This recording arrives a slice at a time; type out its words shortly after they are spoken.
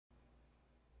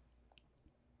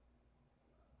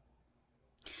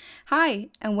Hi,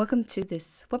 and welcome to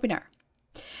this webinar.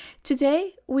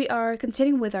 Today, we are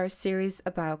continuing with our series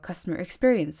about customer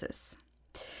experiences.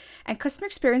 And customer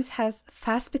experience has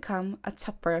fast become a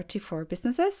top priority for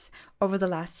businesses over the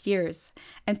last years,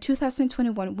 and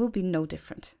 2021 will be no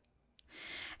different.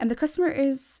 And the customer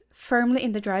is firmly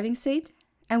in the driving seat,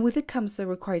 and with it comes a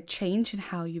required change in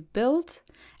how you build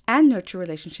and nurture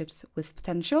relationships with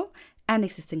potential and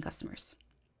existing customers.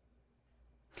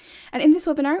 And in this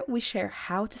webinar, we share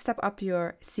how to step up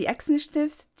your CX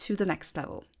initiatives to the next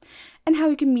level and how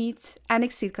you can meet and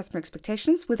exceed customer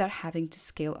expectations without having to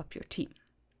scale up your team.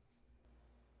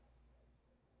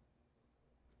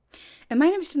 And my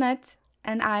name is Jeanette,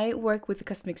 and I work with the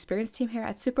customer experience team here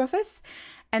at SuperOffice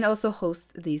and also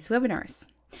host these webinars.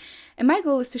 And my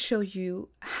goal is to show you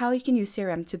how you can use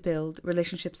CRM to build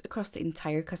relationships across the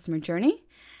entire customer journey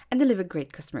and deliver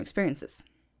great customer experiences.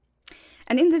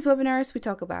 And in these webinars, we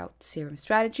talk about CRM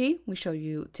strategy. We show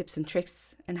you tips and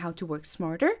tricks and how to work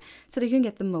smarter so that you can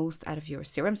get the most out of your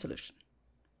CRM solution.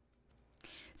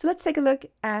 So let's take a look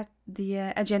at the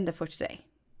agenda for today.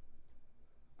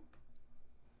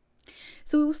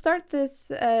 So we will start this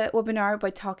webinar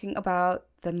by talking about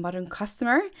the modern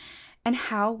customer and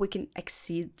how we can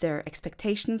exceed their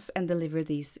expectations and deliver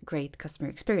these great customer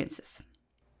experiences.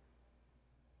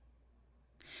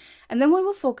 And then we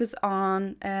will focus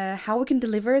on how we can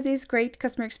deliver these great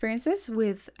customer experiences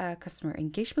with a customer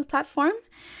engagement platform.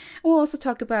 We'll also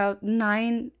talk about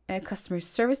 9 customer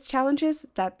service challenges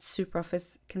that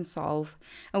SuperOffice can solve.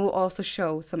 And we'll also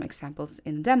show some examples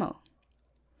in a demo.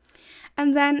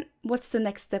 And then what's the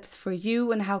next steps for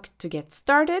you and how to get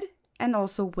started, and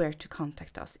also where to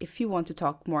contact us if you want to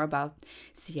talk more about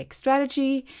CX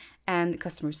strategy and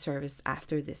customer service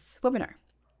after this webinar.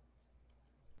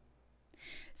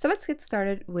 So let's get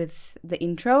started with the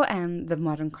intro and the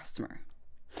modern customer.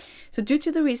 So due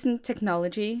to the recent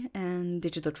technology and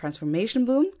digital transformation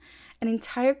boom, an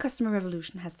entire customer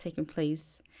revolution has taken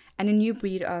place and a new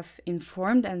breed of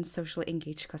informed and socially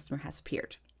engaged customer has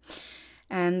appeared.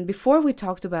 And before we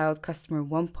talked about customer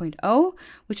 1.0,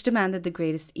 which demanded the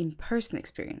greatest in-person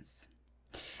experience.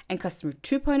 And customer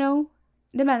 2.0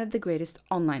 demanded the greatest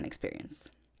online experience.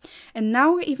 And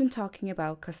now we're even talking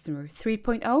about customer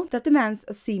 3.0 that demands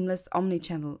a seamless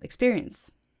omni-channel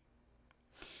experience.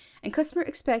 And customers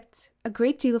expect a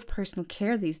great deal of personal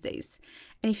care these days.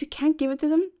 And if you can't give it to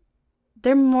them,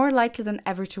 they're more likely than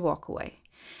ever to walk away.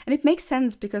 And it makes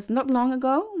sense because not long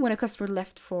ago, when a customer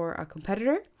left for a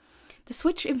competitor, the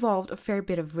switch involved a fair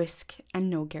bit of risk and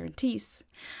no guarantees.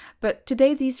 But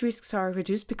today these risks are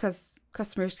reduced because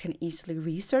customers can easily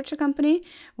research a company,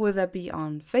 whether that be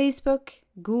on Facebook,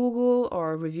 Google,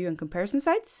 or review and comparison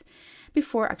sites,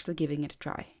 before actually giving it a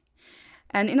try.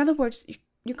 And in other words,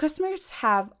 your customers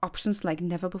have options like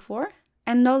never before,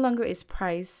 and no longer is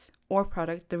price or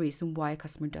product the reason why a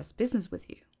customer does business with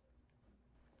you.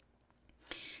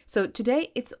 So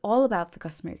today it's all about the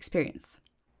customer experience.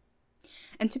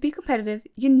 And to be competitive,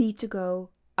 you need to go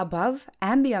above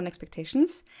and beyond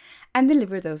expectations and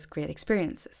deliver those great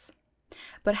experiences.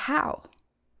 But how?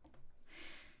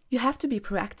 You have to be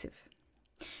proactive.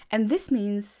 And this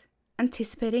means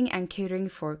anticipating and catering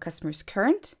for customers'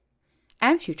 current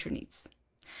and future needs.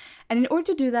 And in order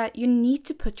to do that, you need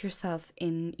to put yourself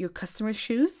in your customer's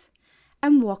shoes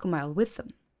and walk a mile with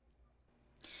them.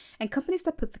 And companies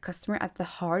that put the customer at the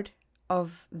heart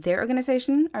of their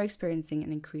organization are experiencing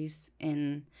an increase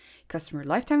in customer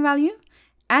lifetime value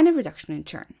and a reduction in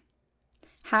churn.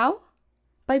 How?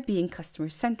 By being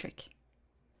customer-centric.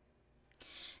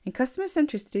 And customer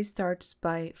centricity starts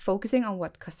by focusing on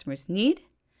what customers need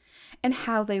and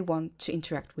how they want to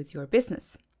interact with your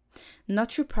business,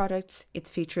 not your products, its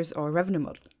features, or revenue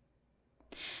model.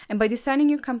 And by designing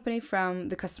your company from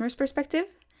the customer's perspective,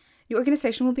 your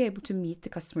organization will be able to meet the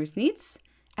customer's needs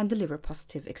and deliver a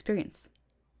positive experience.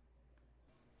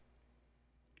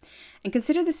 And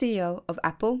consider the CEO of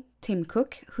Apple, Tim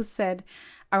Cook, who said,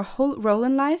 "Our whole role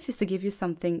in life is to give you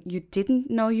something you didn't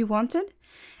know you wanted,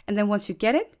 and then once you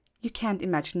get it, you can't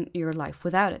imagine your life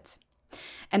without it."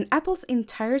 And Apple's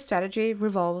entire strategy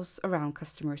revolves around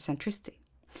customer centricity.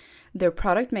 Their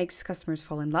product makes customers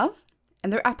fall in love,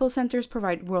 and their Apple centers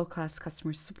provide world-class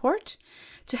customer support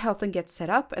to help them get set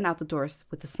up and out the doors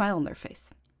with a smile on their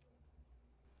face.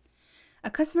 A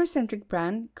customer-centric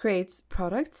brand creates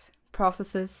products,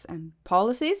 processes, and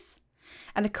policies,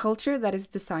 and a culture that is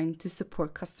designed to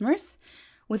support customers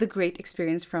with a great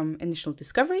experience from initial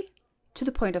discovery to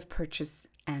the point of purchase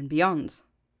and beyond.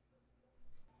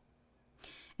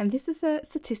 And this is a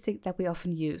statistic that we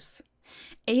often use.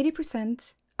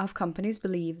 80% of companies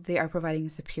believe they are providing a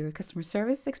superior customer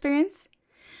service experience,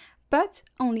 but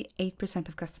only 8%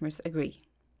 of customers agree.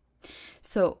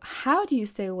 So how do you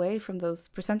stay away from those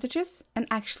percentages and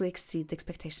actually exceed the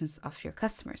expectations of your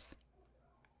customers?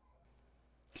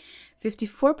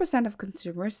 54% of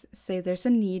consumers say there's a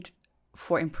need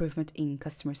for improvement in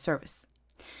customer service.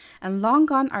 And long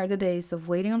gone are the days of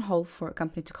waiting on hold for a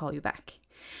company to call you back.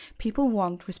 People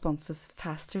want responses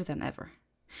faster than ever.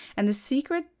 And the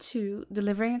secret to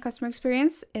delivering a customer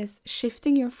experience is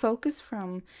shifting your focus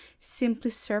from simply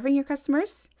serving your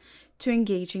customers to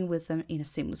engaging with them in a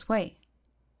seamless way.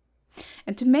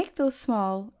 And to make those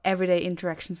small, everyday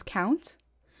interactions count,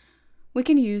 we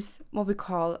can use what we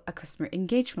call a customer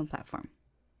engagement platform.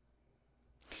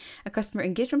 A customer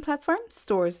engagement platform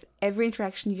stores every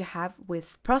interaction you have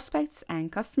with prospects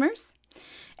and customers,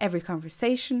 every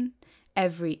conversation,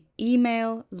 every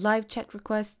email, live chat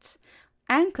requests,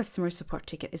 and customer support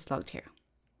ticket is logged here.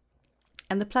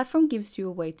 And the platform gives you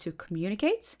a way to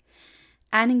communicate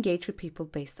and engage with people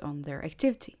based on their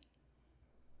activity.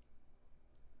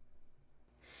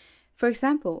 For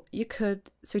example, you could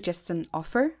suggest an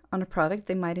offer on a product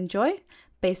they might enjoy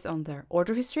based on their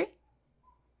order history.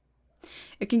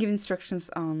 You can give instructions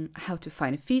on how to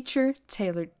find a feature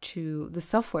tailored to the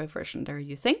software version they're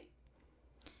using.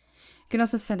 You can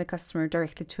also send a customer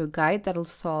directly to a guide that'll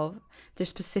solve their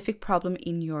specific problem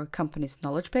in your company's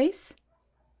knowledge base.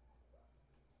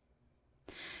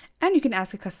 And you can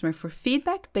ask a customer for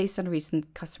feedback based on a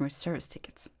recent customer service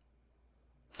ticket.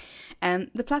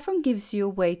 And the platform gives you a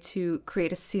way to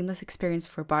create a seamless experience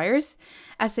for buyers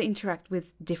as they interact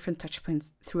with different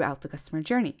touchpoints throughout the customer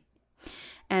journey.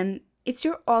 And it's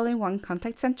your all-in-one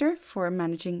contact center for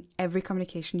managing every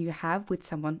communication you have with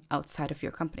someone outside of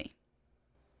your company.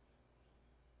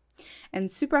 And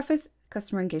SuperOffice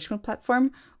Customer Engagement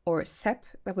Platform, or CEP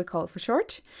that we call it for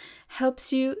short,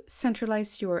 helps you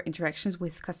centralize your interactions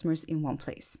with customers in one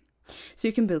place. So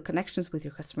you can build connections with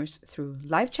your customers through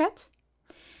live chat,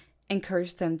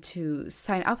 encourage them to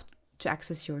sign up to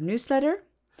access your newsletter,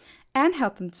 and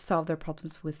help them to solve their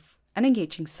problems with an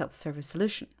engaging self-service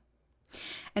solution.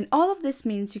 And all of this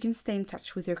means you can stay in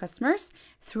touch with your customers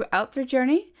throughout their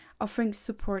journey, offering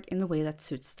support in the way that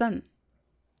suits them.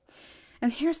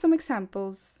 And here are some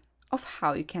examples of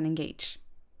how you can engage.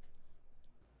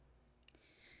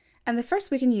 And the first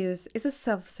we can use is a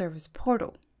self-service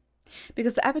portal,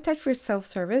 because the appetite for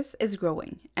self-service is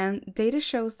growing, and data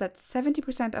shows that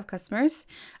 70% of customers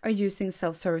are using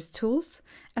self-service tools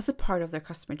as a part of their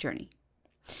customer journey.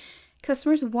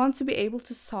 Customers want to be able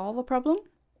to solve a problem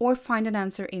or find an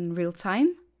answer in real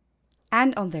time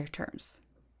and on their terms.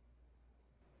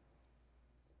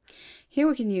 Here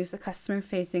we can use a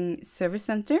customer-facing service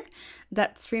center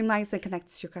that streamlines and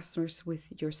connects your customers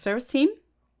with your service team.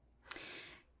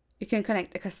 You can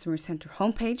connect a customer center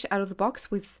homepage out of the box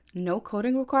with no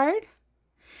coding required.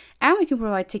 And we can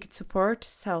provide ticket support,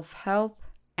 self-help,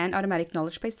 and automatic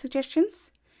knowledge base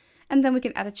suggestions. And then we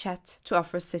can add a chat to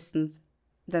offer assistance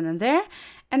then and there.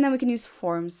 And then we can use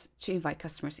forms to invite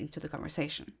customers into the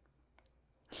conversation.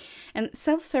 And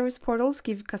self-service portals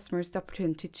give customers the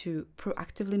opportunity to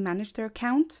proactively manage their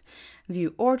account,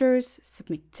 view orders,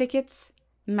 submit tickets,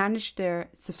 manage their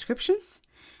subscriptions,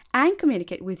 and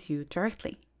communicate with you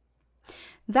directly.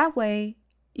 That way,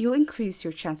 you'll increase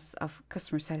your chances of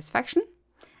customer satisfaction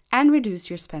and reduce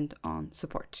your spend on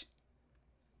support.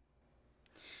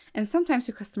 And sometimes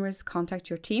your customers contact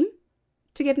your team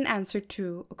to get an answer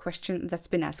to a question that's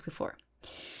been asked before.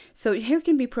 So here you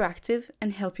can be proactive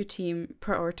and help your team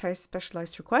prioritize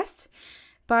specialized requests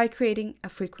by creating a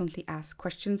frequently asked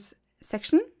questions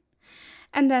section.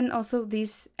 And then also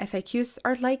these FAQs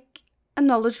are like a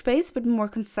knowledge base but more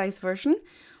concise version,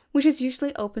 which is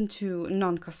usually open to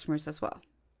non-customers as well.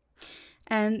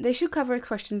 And they should cover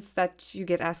questions that you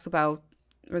get asked about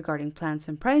regarding plans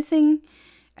and pricing,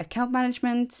 account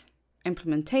management,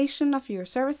 implementation of your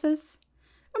services,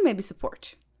 or maybe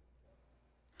support.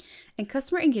 And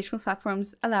customer engagement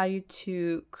platforms allow you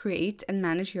to create and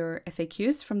manage your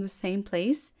FAQs from the same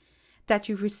place that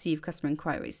you receive customer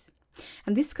inquiries.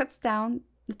 And this cuts down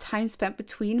the time spent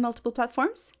between multiple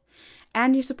platforms,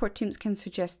 and your support teams can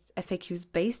suggest FAQs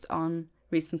based on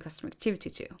recent customer activity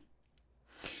too.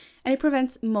 And it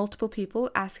prevents multiple people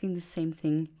asking the same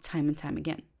thing time and time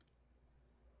again.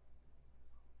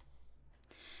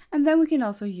 And then we can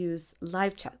also use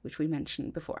live chat, which we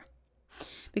mentioned before.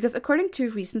 Because according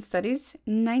to recent studies,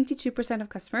 92% of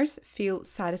customers feel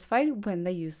satisfied when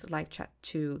they use live chat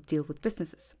to deal with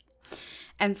businesses.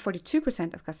 And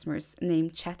 42% of customers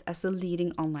name chat as the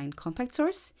leading online contact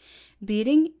source,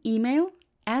 beating email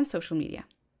and social media.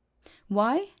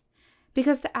 Why?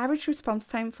 Because the average response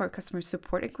time for a customer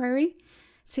support inquiry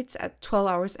sits at 12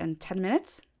 hours and 10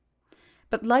 minutes,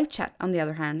 But live chat, on the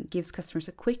other hand, gives customers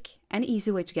a quick and easy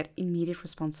way to get immediate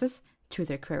responses to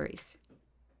their queries.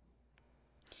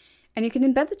 And you can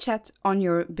embed the chat on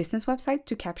your business website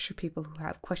to capture people who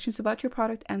have questions about your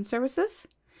product and services.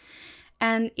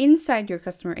 And inside your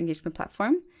customer engagement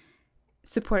platform,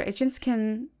 support agents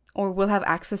can or will have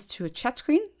access to a chat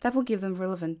screen that will give them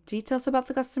relevant details about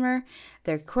the customer,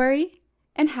 their query,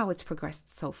 and how it's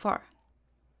progressed so far.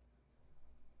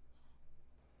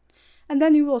 And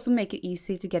then you will also make it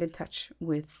easy to get in touch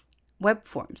with web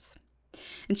forms.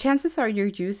 And chances are you're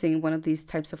using one of these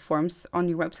types of forms on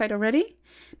your website already,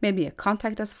 maybe a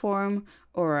contact us form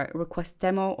or a request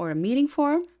demo or a meeting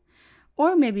form,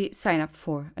 or maybe sign up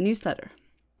for a newsletter.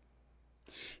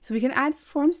 So we can add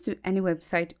forms to any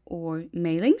website or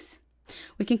mailings.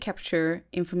 We can capture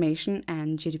information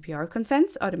and GDPR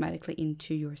consents automatically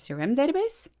into your CRM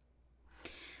database.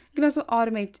 We can also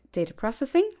automate data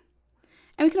processing,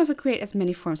 and we can also create as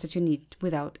many forms as you need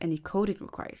without any coding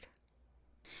required.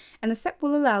 And the step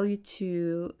will allow you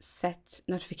to set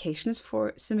notifications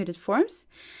for submitted forms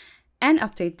and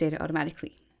update data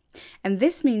automatically. And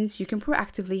this means you can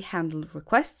proactively handle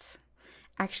requests,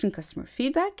 action customer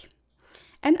feedback,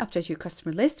 and update your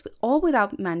customer list, all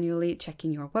without manually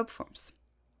checking your web forms.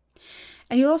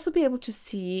 And you'll also be able to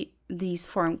see these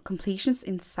form completions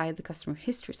inside the customer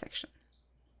history section.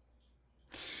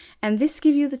 And this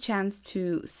gives you the chance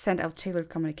to send out tailored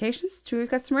communications to your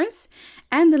customers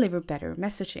and deliver better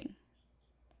messaging.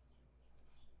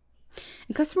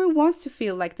 And customer wants to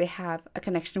feel like they have a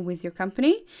connection with your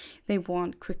company. They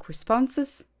want quick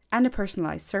responses and a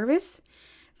personalized service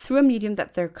through a medium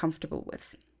that they're comfortable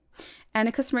with. And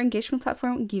a customer engagement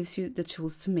platform gives you the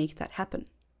tools to make that happen.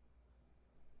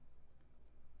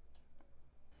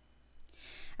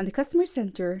 And the Customer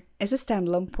Center is a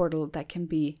standalone portal that can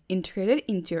be integrated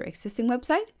into your existing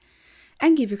website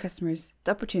and give your customers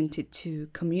the opportunity to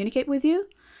communicate with you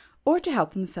or to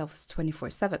help themselves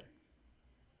 24/7.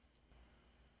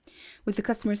 With the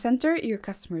Customer Center, your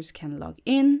customers can log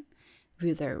in,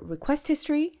 view their request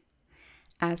history,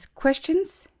 ask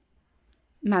questions,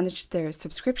 manage their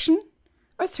subscription,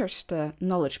 or search the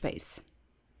knowledge base.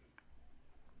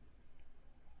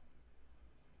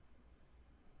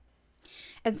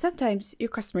 And sometimes your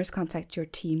customers contact your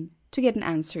team to get an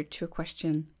answer to a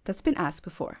question that's been asked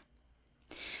before.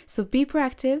 So be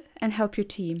proactive and help your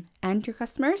team and your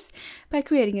customers by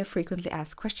creating a frequently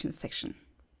asked questions section.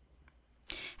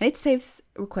 And it saves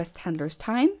request handlers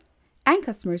time, and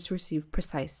customers receive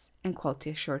precise and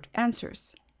quality assured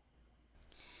answers.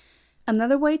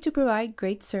 Another way to provide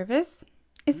great service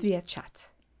is via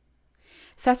chat.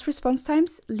 Fast response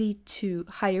times lead to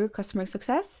higher customer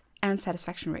success and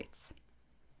satisfaction rates.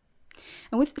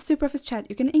 And with SuperOffice Chat,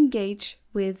 you can engage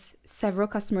with several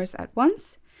customers at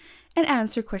once and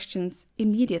answer questions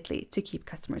immediately to keep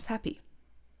customers happy.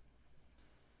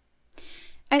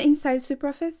 And inside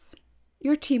SuperOffice,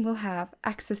 your team will have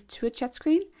access to a chat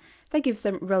screen that gives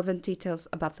them relevant details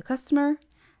about the customer,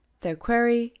 their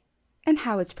query, and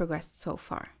how it's progressed so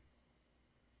far.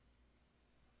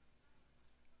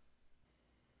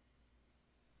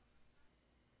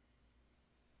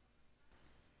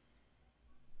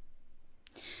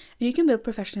 And you can build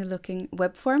professionally looking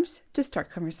web forms to start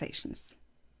conversations.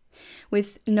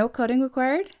 With no coding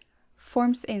required,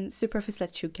 forms in SuperOffice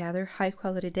let you gather high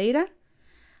quality data,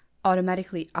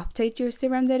 automatically update your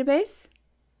CRM database,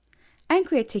 and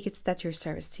create tickets that your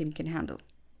service team can handle.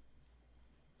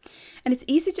 And it's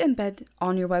easy to embed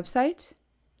on your website,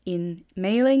 in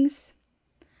mailings,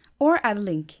 or add a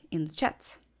link in the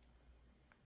chat.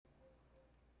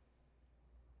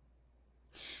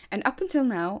 And up until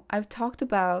now, I've talked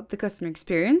about the customer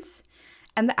experience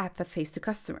and the app that faces the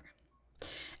customer.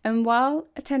 And while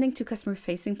attending to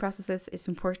customer-facing processes is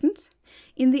important,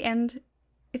 in the end,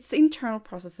 it's the internal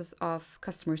processes of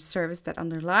customer service that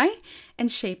underlie and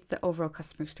shape the overall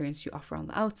customer experience you offer on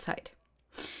the outside.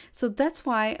 So that's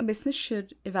why a business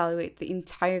should evaluate the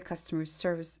entire customer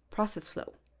service process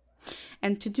flow.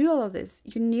 And to do all of this,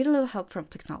 you need a little help from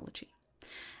technology.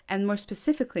 And more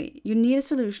specifically, you need a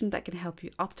solution that can help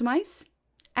you optimize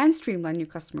and streamline your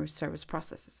customer service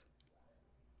processes.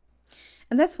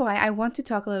 And that's why I want to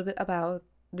talk a little bit about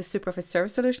the SuperOffice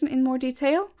Service solution in more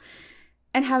detail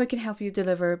and how it can help you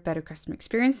deliver better customer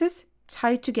experiences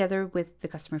tied together with the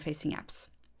customer-facing apps.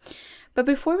 But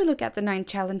before we look at the 9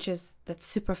 challenges that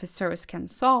SuperOffice Service can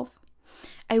solve,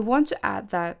 I want to add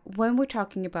that when we're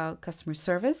talking about customer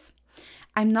service,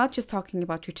 I'm not just talking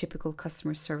about your typical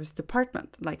customer service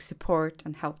department like support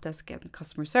and help desk and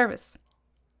customer service.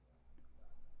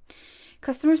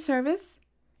 Customer service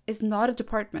is not a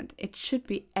department. It should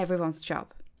be everyone's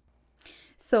job.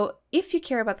 So if you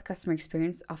care about the customer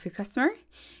experience of your customer,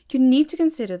 you need to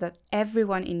consider that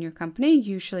everyone in your company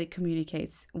usually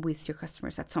communicates with your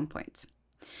customers at some point.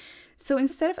 So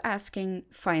instead of asking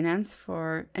finance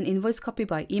for an invoice copy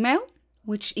by email,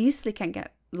 which easily can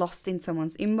get lost in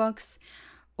someone's inbox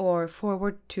or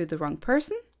forward to the wrong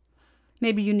person,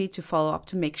 maybe you need to follow up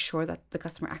to make sure that the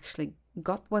customer actually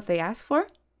got what they asked for.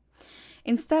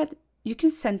 Instead, you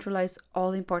can centralize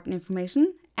all important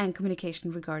information and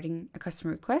communication regarding a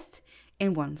customer request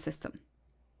in one system.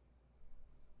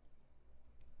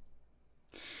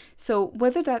 So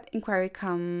whether that inquiry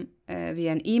come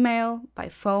via an email, by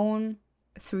phone,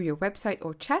 through your website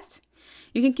or chat,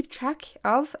 you can keep track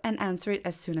of and answer it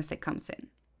as soon as it comes in.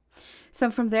 So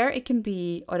from there, it can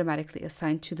be automatically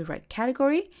assigned to the right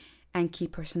category and key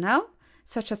personnel,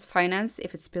 such as finance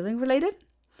if it's billing related,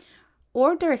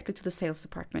 or directly to the sales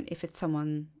department if it's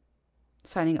someone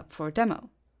signing up for a demo.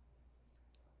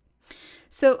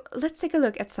 So let's take a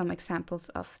look at some examples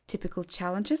of typical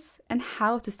challenges and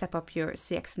how to step up your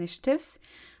CX initiatives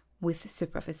with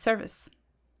SuperOffice Service.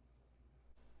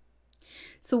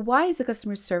 So why is a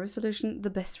customer service solution the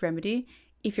best remedy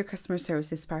if your customer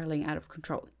service is spiraling out of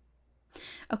control?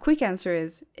 A quick answer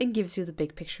is it gives you the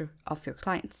big picture of your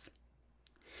clients.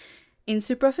 In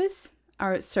SuperOffice,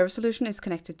 our service solution is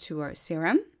connected to our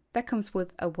CRM that comes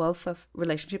with a wealth of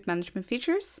relationship management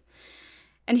features.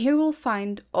 And here we'll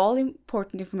find all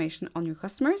important information on your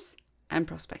customers and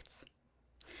prospects.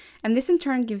 And this in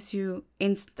turn gives you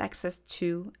instant access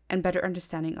to and better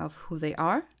understanding of who they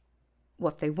are,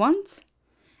 what they want,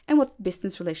 and what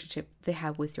business relationship they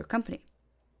have with your company.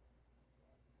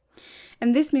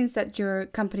 And this means that your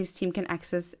company's team can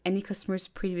access any customer's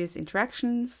previous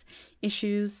interactions,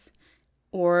 issues,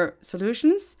 or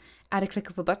solutions at a click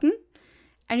of a button.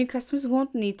 And your customers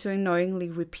won't need to annoyingly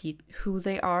repeat who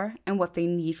they are and what they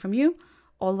need from you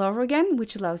all over again,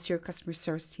 which allows your customer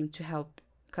service team to help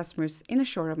customers in a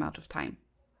short amount of time.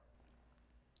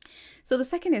 So the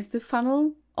second is to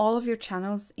funnel all of your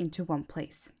channels into one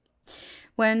place.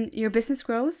 When your business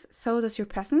grows, so does your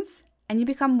presence, and you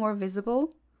become more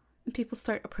visible, and people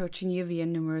start approaching you via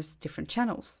numerous different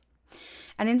channels.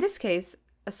 And in this case,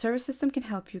 a service system can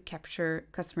help you capture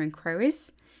customer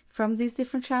inquiries from these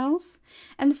different channels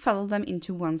and funnel them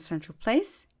into one central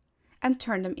place and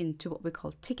turn them into what we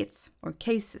call tickets or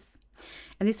cases.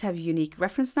 And these have unique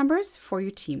reference numbers for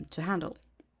your team to handle.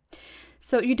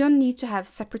 So you don't need to have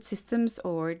separate systems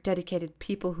or dedicated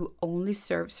people who only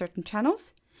serve certain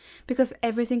channels, because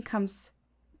everything comes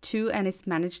to and is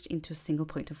managed into a single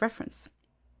point of reference.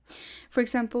 For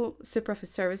example, SuperOffice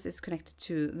Service is connected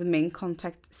to the main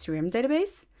contact CRM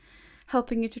database,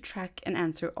 helping you to track and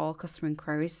answer all customer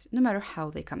inquiries, no matter how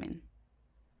they come in.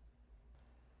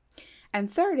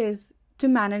 And third is to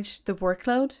manage the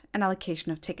workload and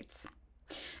allocation of tickets,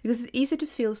 because it's easy to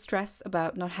feel stressed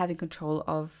about not having control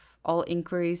of all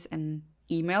inquiries and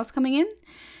emails coming in,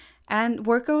 and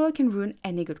workload can ruin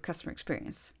any good customer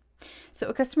experience. So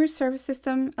a customer service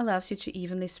system allows you to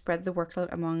evenly spread the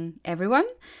workload among everyone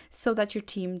so that your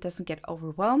team doesn't get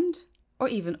overwhelmed or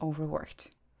even overworked.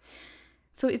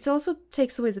 So it also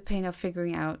takes away the pain of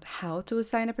figuring out how to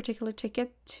assign a particular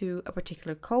ticket to a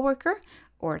particular coworker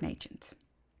or an agent.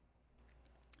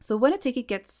 So when a ticket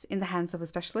gets in the hands of a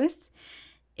specialist,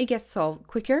 it gets solved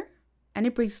quicker and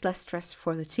it brings less stress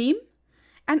for the team,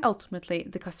 and ultimately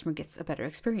the customer gets a better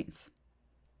experience.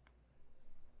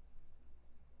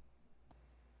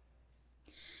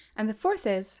 And the fourth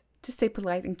is to stay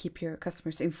polite and keep your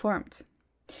customers informed.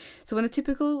 So when the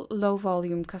typical low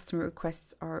volume customer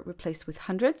requests are replaced with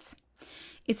hundreds,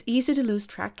 it's easy to lose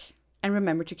track and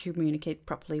remember to communicate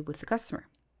properly with the customer.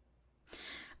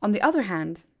 On the other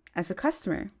hand, as a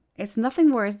customer, it's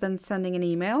nothing worse than sending an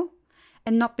email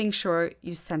and not being sure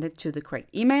you send it to the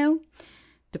correct email,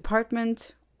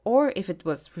 department, or if it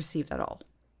was received at all.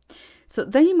 So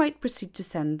then you might proceed to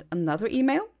send another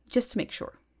email just to make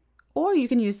sure. Or you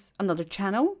can use another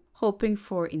channel, hoping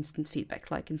for instant feedback,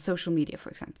 like in social media, for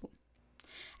example.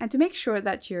 And to make sure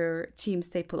that your team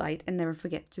stay polite and never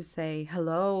forget to say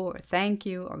hello or thank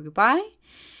you or goodbye,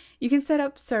 you can set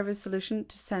up Service Solution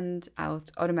to send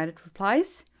out automated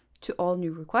replies to all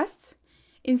new requests,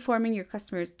 informing your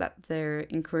customers that their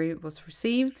inquiry was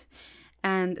received,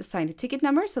 and assign a ticket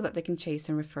number so that they can chase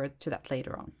and refer to that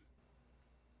later on.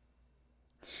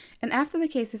 And after the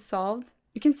case is solved,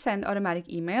 you can send automatic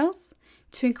emails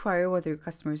to inquire whether your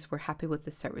customers were happy with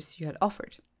the service you had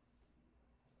offered.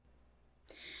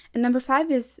 And number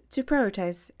 5 is to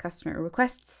prioritize customer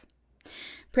requests.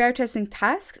 Prioritizing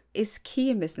tasks is key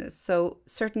in business, so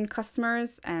certain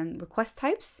customers and request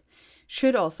types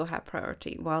should also have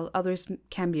priority, while others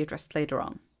can be addressed later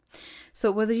on.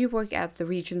 So whether you work at the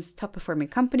region's top performing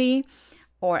company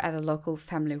or at a local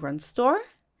family-run store,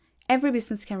 every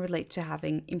business can relate to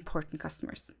having important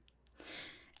customers.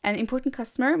 An important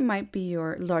customer might be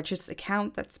your largest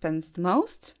account that spends the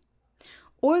most,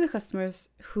 or the customers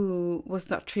who was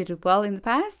not treated well in the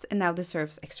past and now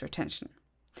deserves extra attention.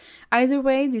 Either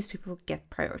way, these people get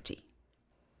priority.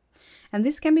 And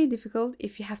this can be difficult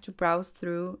if you have to browse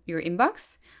through your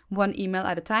inbox one email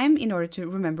at a time in order to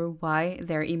remember why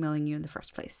they're emailing you in the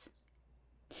first place.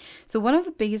 So one of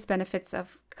the biggest benefits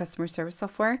of customer service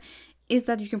software is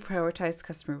that you can prioritize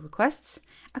customer requests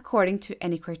according to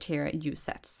any criteria you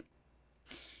set.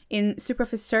 In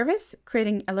SuperOffice Service,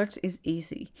 creating alerts is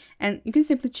easy, and you can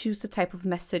simply choose the type of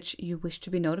message you wish to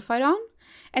be notified on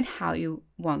and how you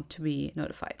want to be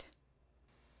notified.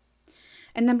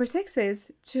 And number 6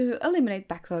 is to eliminate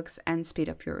backlogs and speed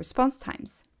up your response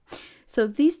times. So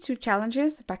these two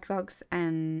challenges, backlogs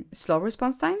and slow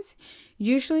response times,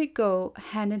 usually go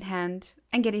hand in hand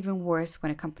and get even worse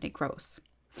when a company grows.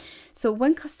 So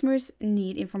when customers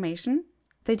need information,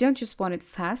 they don't just want it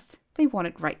fast, they want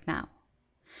it right now.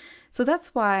 So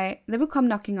that's why they will come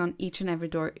knocking on each and every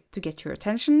door to get your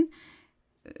attention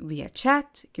via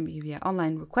chat, it can be via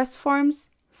online request forms,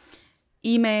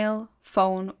 email,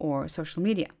 phone, or social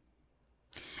media.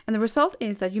 And the result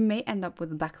is that you may end up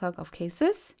with a backlog of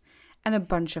cases and a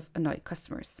bunch of annoyed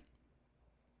customers.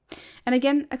 And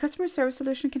again, a customer service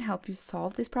solution can help you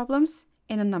solve these problems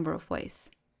in a number of ways.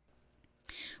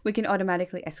 We can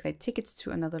automatically escalate tickets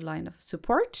to another line of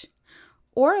support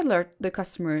or alert the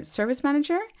customer service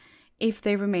manager if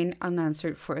they remain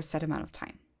unanswered for a set amount of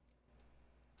time.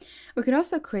 We can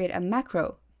also create a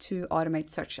macro to automate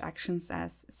such actions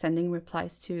as sending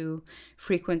replies to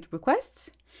frequent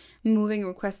requests, moving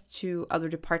requests to other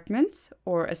departments,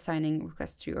 or assigning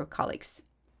requests to your colleagues.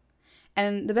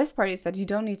 And the best part is that you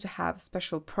don't need to have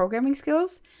special programming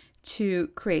skills to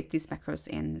create these macros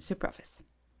in SuperOffice.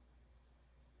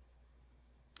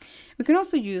 We can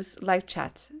also use live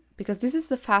chat because this is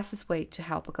the fastest way to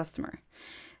help a customer.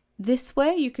 This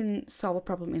way you can solve a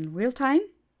problem in real time,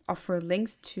 offer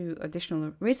links to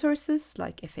additional resources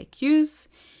like FAQs,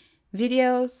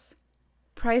 videos,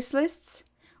 price lists,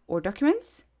 or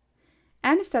documents,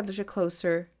 and establish a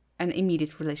closer and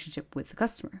immediate relationship with the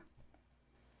customer.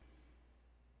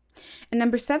 And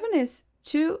number 7 is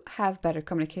to have better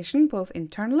communication both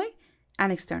internally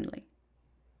and externally.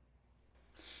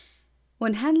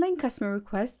 When handling customer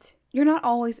requests, you're not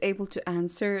always able to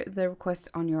answer the request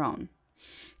on your own.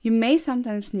 You may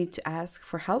sometimes need to ask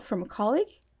for help from a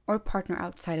colleague or a partner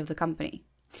outside of the company.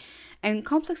 And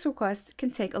complex requests can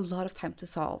take a lot of time to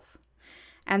solve.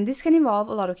 And this can involve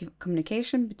a lot of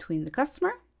communication between the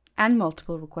customer and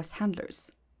multiple request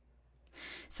handlers.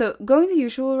 So going the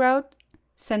usual route,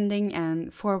 sending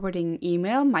and forwarding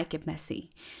email might get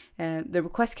messy. The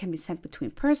request can be sent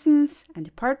between persons and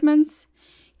departments.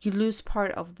 You lose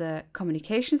part of the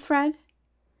communication thread.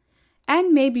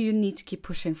 And maybe you need to keep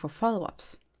pushing for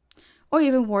follow-ups. Or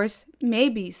even worse,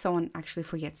 maybe someone actually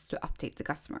forgets to update the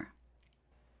customer.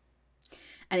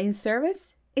 And in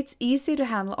service, it's easy to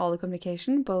handle all the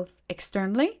communication both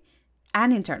externally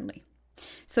and internally.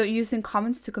 So using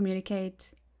comments to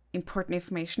communicate important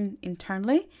information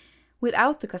internally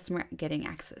without the customer getting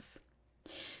access.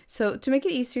 So to make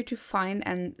it easier to find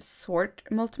and sort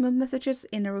multiple messages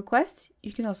in a request,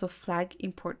 you can also flag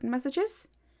important messages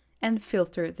and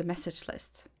filter the message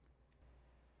list.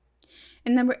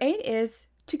 And number 8 is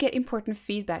to get important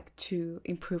feedback to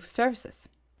improve services.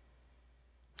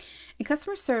 And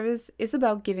customer service is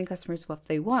about giving customers what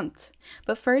they want.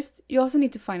 But first, you also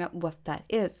need to find out what that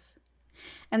is.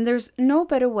 And there's no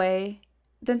better way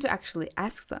than to actually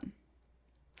ask them.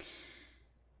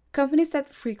 Companies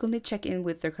that frequently check in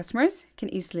with their customers can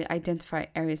easily identify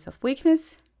areas of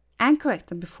weakness and correct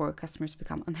them before customers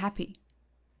become unhappy.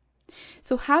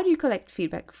 So how do you collect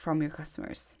feedback from your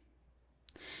customers?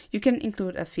 You can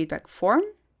include a feedback form,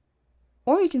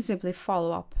 or you can simply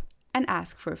follow up and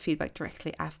ask for feedback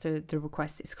directly after the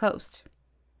request is closed.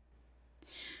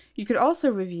 You could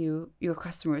also review your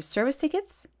customer service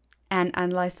tickets and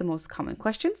analyze the most common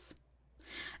questions.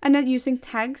 And then using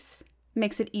tags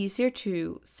makes it easier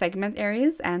to segment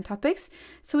areas and topics,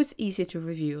 so it's easier to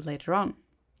review later on.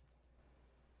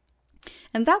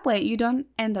 And that way you don't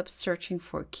end up searching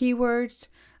for keywords,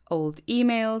 old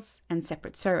emails, and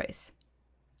separate surveys.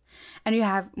 And you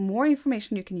have more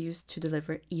information you can use to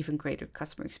deliver even greater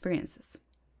customer experiences.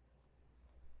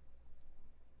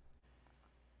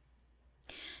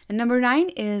 And number 9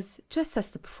 is to assess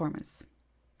the performance.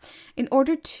 In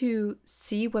order to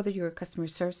see whether your customer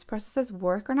service processes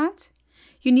work or not,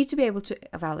 you need to be able to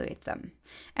evaluate them.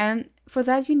 And for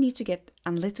that, you need to get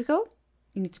analytical.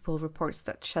 You need to pull reports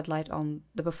that shed light on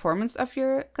the performance of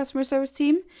your customer service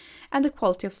team and the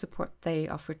quality of support they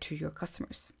offer to your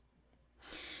customers.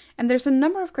 And there's a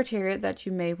number of criteria that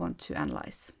you may want to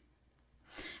analyze.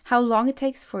 How long it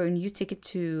takes for a new ticket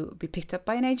to be picked up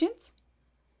by an agent.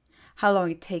 How long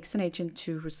it takes an agent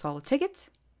to resolve a ticket.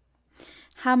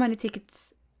 How many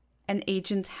tickets an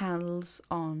agent handles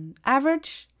on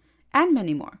average, and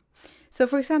many more. So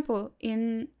for example,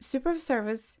 in SuperOffice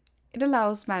Service, it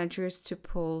allows managers to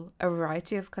pull a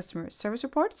variety of customer service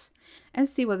reports and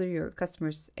see whether your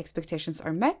customers' expectations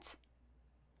are met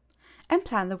and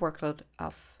plan the workload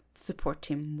of the support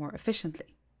team more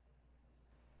efficiently.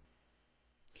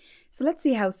 So let's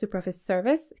see how SuperOffice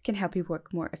Service can help you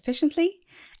work more efficiently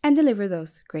and deliver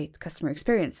those great customer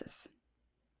experiences.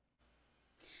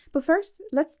 But first,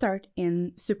 let's start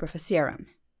in SuperOffice CRM.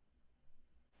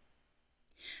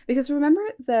 Because remember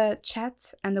the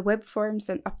chat and the web forms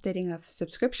and updating of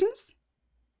subscriptions?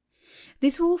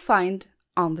 This we'll find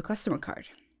on the customer card.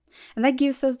 And that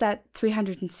gives us that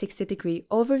 360-degree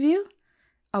overview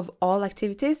of all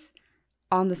activities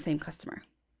on the same customer.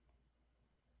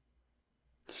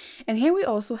 And here we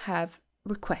also have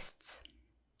requests.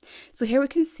 So here we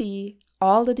can see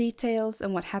all the details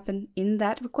and what happened in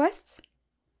that request.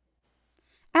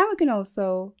 And we can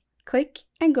also click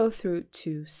and go through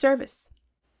to service.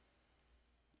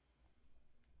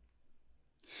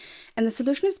 And the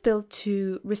solution is built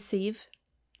to receive,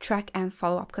 track, and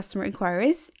follow up customer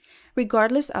inquiries,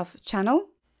 regardless of channel,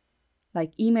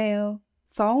 like email,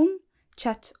 phone,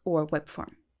 chat, or web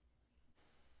form.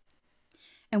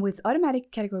 And with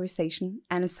automatic categorization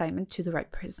and assignment to the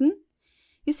right person,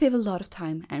 you save a lot of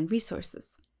time and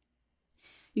resources.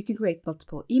 You can create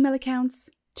multiple email accounts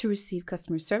to receive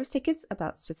customer service tickets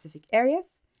about specific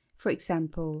areas, for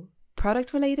example,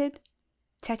 product-related,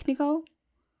 technical,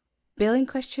 billing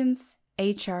questions,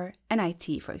 HR, and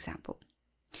IT, for example,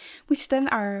 which then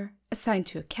are assigned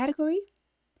to a category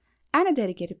and a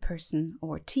dedicated person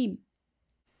or team.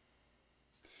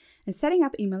 And setting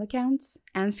up email accounts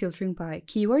and filtering by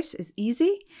keywords is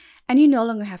easy, and you no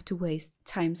longer have to waste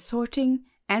time sorting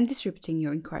and distributing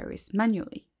your inquiries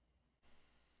manually.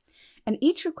 And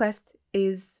each request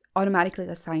is automatically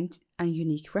assigned a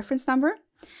unique reference number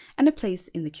and a place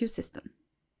in the queue system.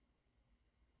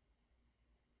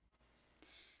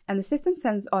 And the system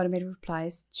sends automated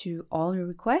replies to all your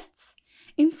requests,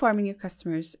 informing your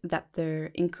customers that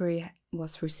their inquiry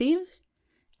was received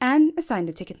and assign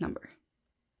the ticket number.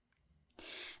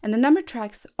 And the number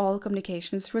tracks all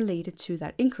communications related to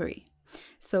that inquiry.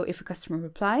 So if a customer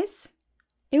replies,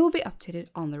 it will be updated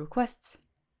on the requests.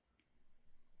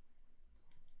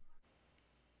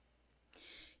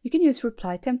 You can use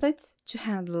reply templates to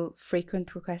handle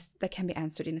frequent requests that can be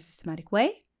answered in a systematic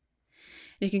way.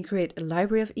 You can create a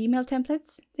library of email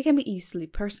templates that can be easily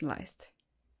personalized.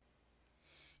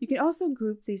 You can also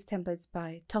group these templates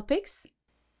by topics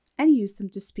and use them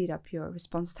to speed up your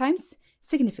response times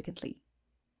significantly.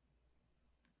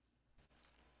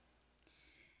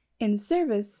 In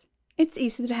Service, it's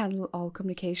easy to handle all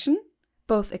communication,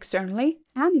 both externally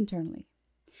and internally.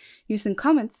 Using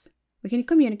comments, we can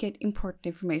communicate important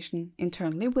information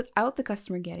internally without the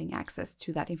customer getting access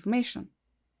to that information.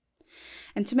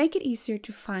 And to make it easier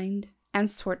to find and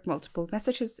sort multiple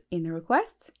messages in a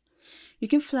request, you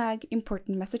can flag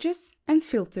important messages and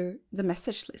filter the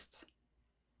message list.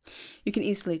 You can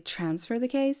easily transfer the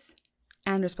case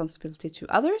and responsibility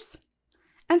to others,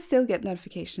 and still get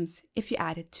notifications if you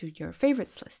add it to your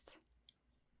favorites list.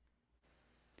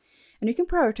 And you can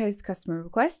prioritize customer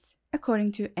requests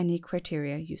according to any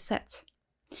criteria you set.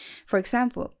 For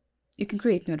example, you can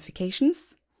create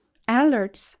notifications and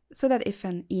alerts so that if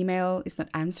an email is not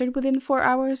answered within 4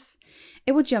 hours,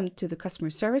 it will jump to the customer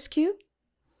service queue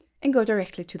and go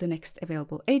directly to the next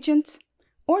available agent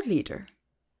or leader.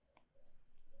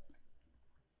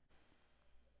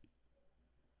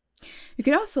 You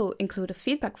can also include a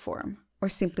feedback form or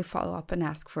simply follow up and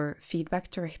ask for feedback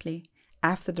directly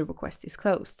after the request is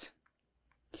closed.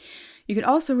 You can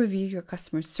also review your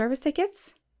customer service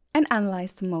tickets and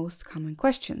analyze the most common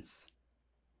questions.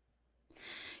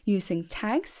 Using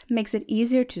tags makes it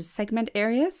easier to segment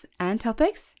areas and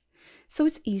topics, so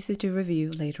it's easy to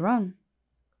review later on.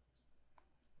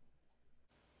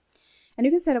 And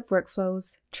you can set up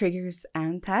workflows, triggers,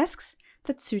 and tasks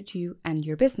that suit you and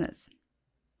your business.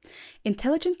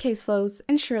 Intelligent case flows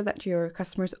ensure that your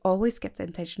customers always get the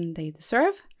attention they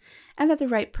deserve and that the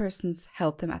right persons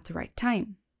help them at the right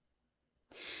time.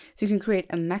 So you can create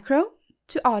a macro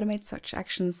to automate such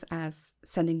actions as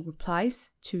sending replies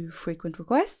to frequent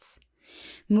requests,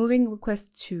 moving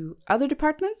requests to other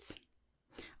departments,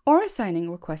 or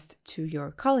assigning requests to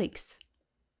your colleagues.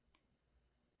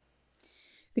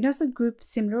 You can also group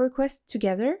similar requests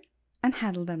together and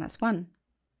handle them as one.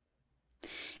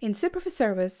 In SuperOffice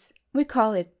Service, we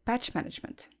call it batch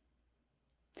management.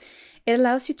 It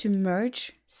allows you to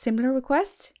merge similar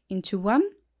requests into one,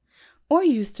 or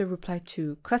use the reply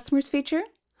to customers feature,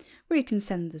 where you can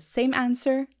send the same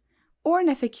answer or an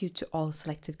FAQ to all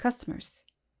selected customers.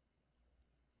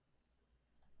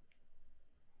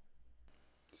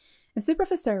 And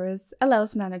SuperOffice Service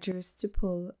allows managers to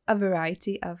pull a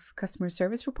variety of customer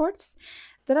service reports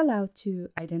that allow to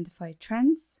identify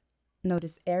trends,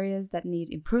 notice areas that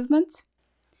need improvement,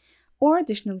 or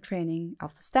additional training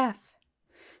of the staff,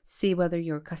 see whether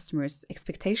your customers'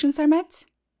 expectations are met,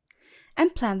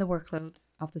 and plan the workload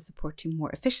of the support team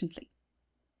more efficiently.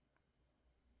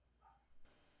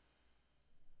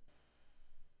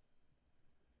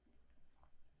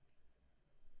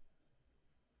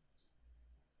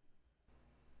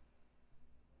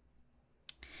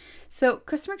 So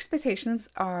customer expectations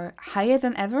are higher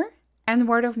than ever, and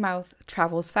word of mouth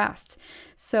travels fast.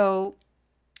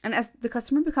 And as the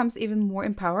customer becomes even more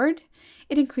empowered,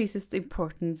 it increases the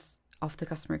importance of the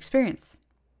customer experience.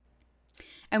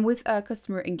 And with a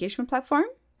customer engagement platform,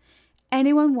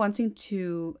 anyone wanting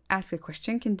to ask a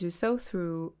question can do so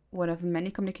through one of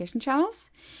many communication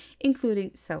channels,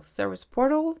 including self-service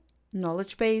portal,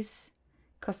 knowledge base,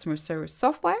 customer service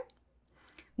software,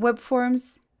 web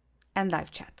forms, and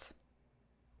live chat.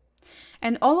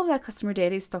 And all of that customer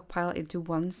data is stockpiled into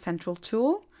one central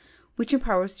tool, which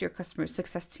empowers your customer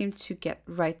success team to get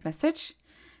right message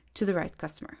to the right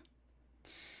customer.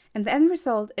 And the end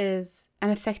result is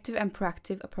an effective and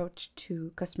proactive approach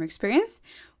to customer experience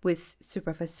with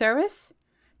SuperOffice Service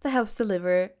that helps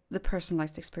deliver the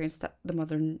personalized experience that the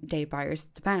modern day buyers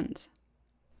demand.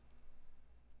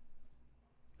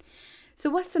 So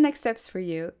what's the next steps for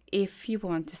you if you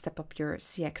want to step up your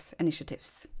CX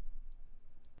initiatives?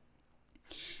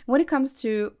 When it comes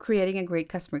to creating a great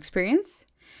customer experience,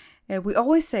 we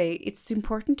always say it's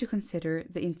important to consider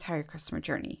the entire customer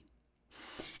journey.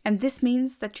 And this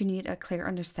means that you need a clear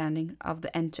understanding of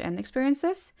the end-to-end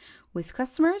experiences with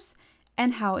customers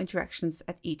and how interactions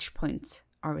at each point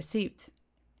are received.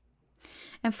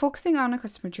 And focusing on a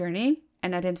customer journey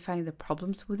and identifying the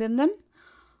problems within them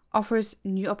offers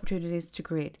new opportunities to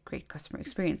create great customer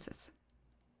experiences.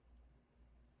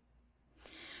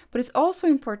 But it's also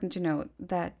important to note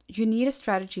that you need a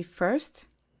strategy first,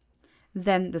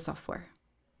 then the software.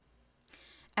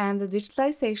 And the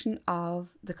digitalization of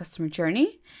the customer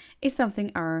journey is something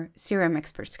our CRM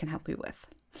experts can help you with.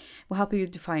 We'll help you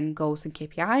define goals and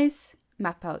KPIs,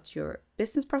 map out your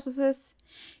business processes,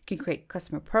 you can create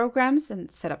customer programs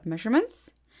and set up measurements,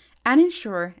 and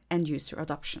ensure end user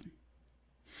adoption.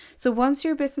 So once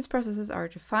your business processes are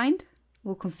defined,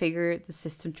 we'll configure the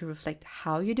system to reflect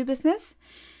how you do business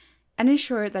and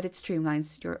ensure that it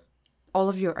streamlines all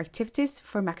of your activities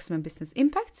for maximum business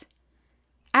impact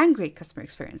and great customer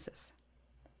experiences.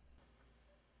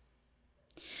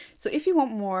 So if you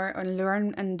want more and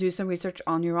learn and do some research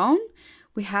on your own,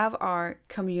 we have our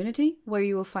community where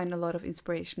you will find a lot of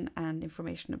inspiration and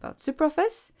information about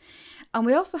SuperOffice. And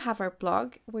we also have our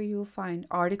blog where you will find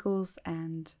articles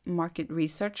and market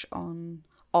research on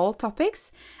all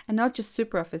topics, and not just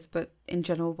SuperOffice, but in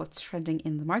general what's trending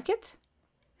in the market.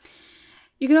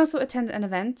 You can also attend an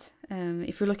event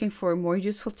if you're looking for more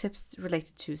useful tips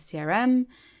related to CRM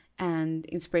and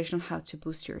inspiration on how to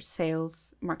boost your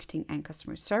sales, marketing, and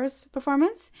customer service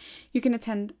performance. You can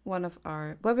attend one of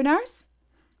our webinars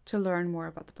to learn more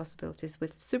about the possibilities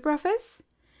with SuperOffice.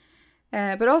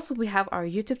 But also we have our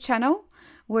YouTube channel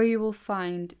where you will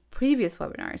find previous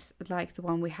webinars like the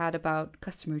one we had about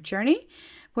customer journey,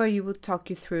 where you will talk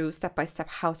you through step by step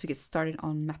how to get started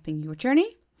on mapping your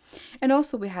journey. And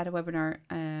also we had a webinar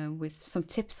with some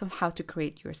tips on how to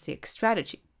create your CX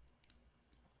strategy.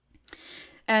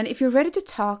 And if you're ready to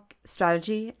talk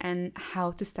strategy and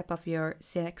how to step up your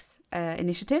CX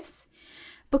initiatives,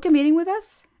 book a meeting with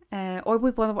us or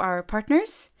with one of our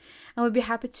partners, and we'll be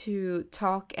happy to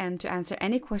talk and to answer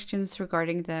any questions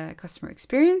regarding the customer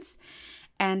experience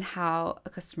and how a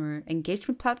customer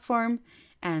engagement platform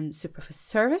and SuperOffice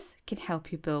Service can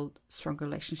help you build stronger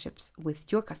relationships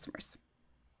with your customers.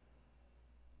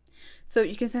 So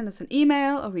you can send us an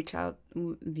email or reach out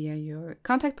via your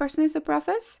contact person in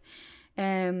SuperOffice.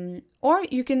 Or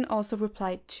you can also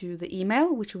reply to the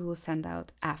email, which we will send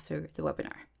out after the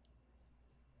webinar.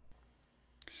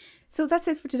 So that's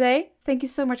it for today. Thank you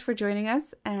so much for joining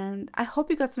us, and I hope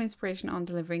you got some inspiration on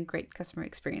delivering great customer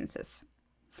experiences.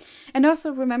 And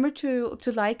also remember to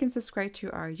like and subscribe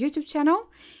to our YouTube channel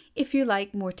if you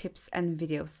like more tips and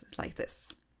videos like this.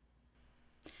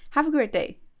 Have a great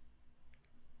day.